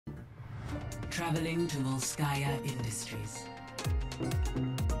traveling to Volskaya Industries.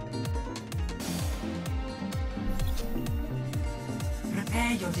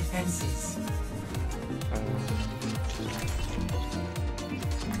 Prepare your defenses.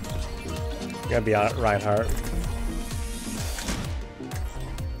 Gotta be Reinhardt.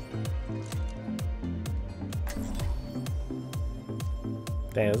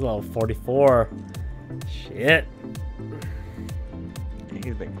 Damn, it's level 44. Shit.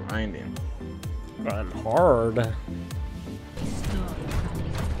 He's been grinding. Grinding hard.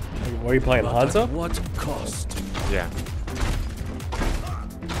 What are you playing, Hanzo? What cost? Yeah.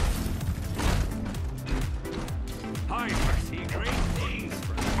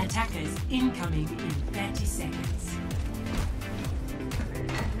 Attackers incoming in 30 seconds.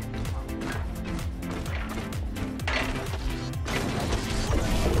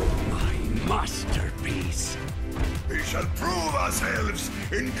 My masterpiece. We shall prove ourselves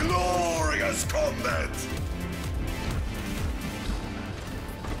in glorious combat.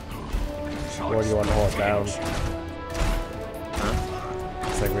 Or do you want to hold it down?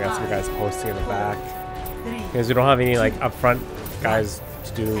 It's like we got some guys posting in the back. Because we don't have any like upfront guys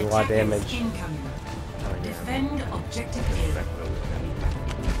to do a lot of damage. Defend objective A.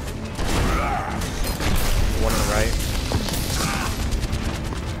 One on the right.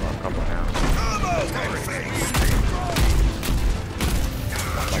 Well, a couple now.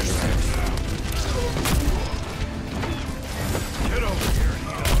 Get over here.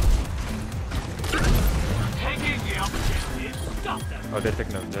 Oh, they're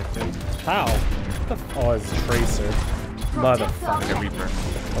taking objective. How? What the oh, it's Tracer. Motherfucker. Like a Reaper.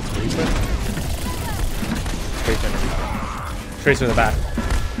 What's Reaper? Tracer and a Reaper. Tracer in the back.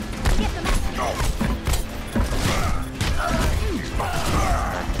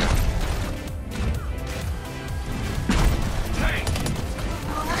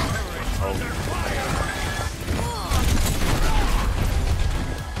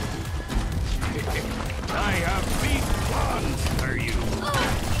 I have big plans for you.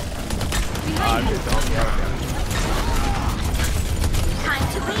 Time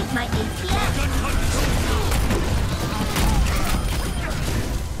to raise my ATM.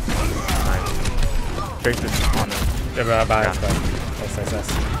 Tracer's on them. Yeah, behind us, but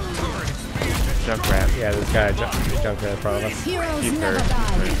nice. Junkrat. Yeah, this guy Junkrat in front of us. Heroes Keep never her.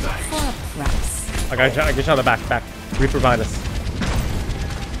 die for a price. I get you on the back. Reaper behind us.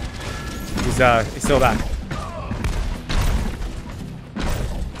 He's still back.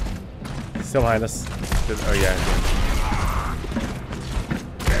 He's still behind us. Oh yeah.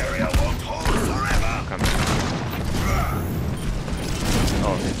 Area won't hold forever. Coming.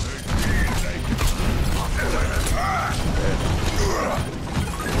 Oh.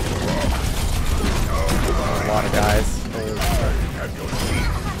 A lot of guys.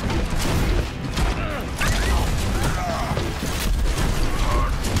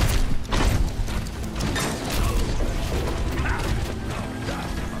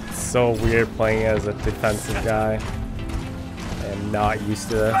 So weird playing as a defensive guy. I am not used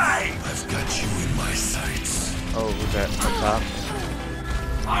to this. I've got you in my sights. Oh, who's that? Up top?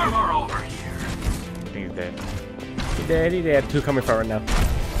 Armor over here. I think he's dead. He did. Two coming forward now.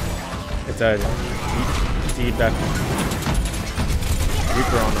 It's a deep back.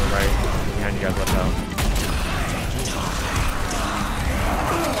 Reaper on the right. Behind you guys left out.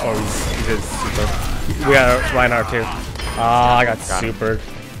 Oh, he did super. We got a Reinhardt too. Ah, I got supered.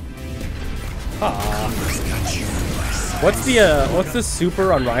 Ah. What's the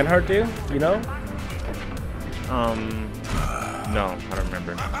super on Reinhardt do? You know? No, I don't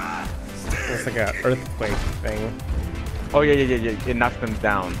remember. It's like an earthquake thing. Oh yeah. It knocks them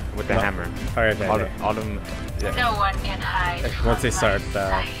down with the hammer. Okay. All them. Yeah. No one can hide. Once they start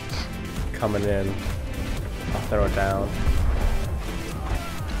coming in, I'll throw it down.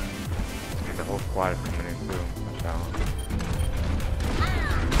 The whole squad is coming in too. Watch out.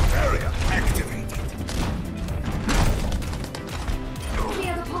 Area activated.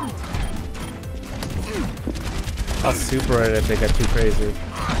 Clear the point. I'll super it if they get too crazy.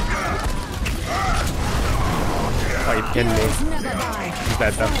 Oh, you kidding me? Never die. He's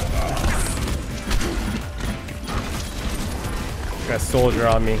dead though. Got a soldier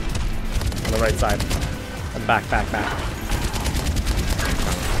on me. On the right side. I'm back.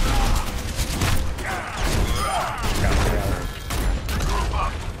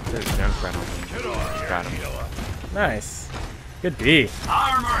 There's Junkrat on him. Got him. Nice. Good D.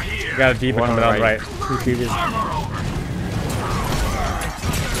 Armor here. We got a D One coming on on the the right. right. Two DBs. Armor over.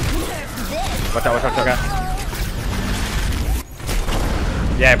 Watch out.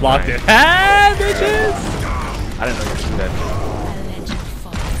 Yeah, I blocked it. Ah, bitches! I didn't know you could do that.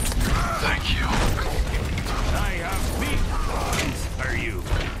 Thank you.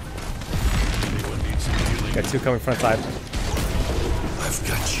 2 coming front side. I've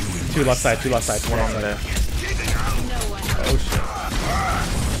got you in 2 left side, 2 left side, 1 One left on side. there. Oh shit.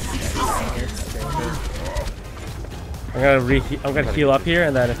 I'm gonna heal up here,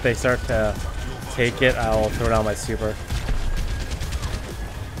 and then if they start to take it, I'll throw down my super.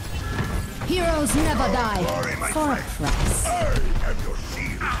 Heroes never die. For a price.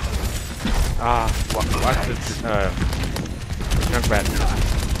 Ah, watch this. Junkrat.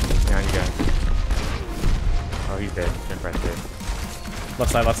 Yeah, you guys. Oh, he's dead. Junkrat's dead.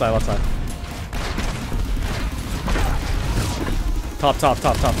 Left side, left side, left side. Top, top,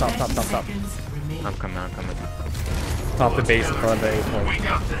 top, top, top, top, top, top. I'm coming. Top the base in front of the A point.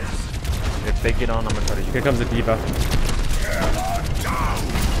 If they get on, I'm gonna try to use. Here comes a diva.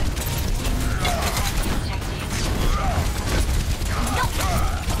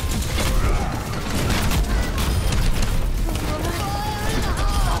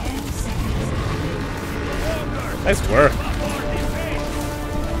 Nice work.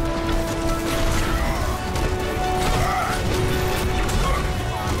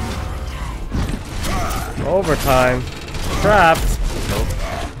 Overtime. Trapped. Nope.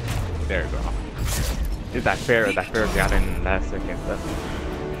 There we go. Is that fair? That fair got in last second.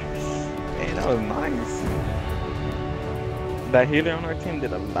 Hey, that was nice. That healer on our team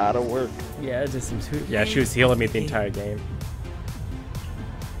did a lot of work. Yeah, just some yeah, she was healing me the entire game.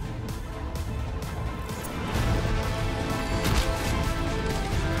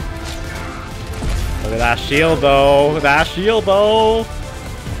 Look at that shield though. That shield though.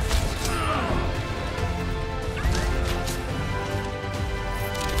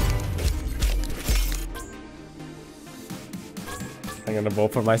 I'm gonna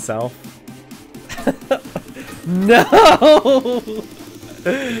vote for myself. No!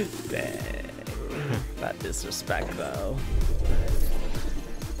 Dang. That disrespect though.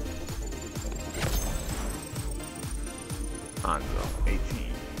 On 18.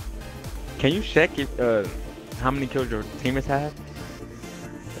 Can you check if how many kills your team has had?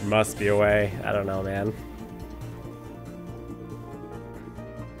 There must be a way. I don't know, man.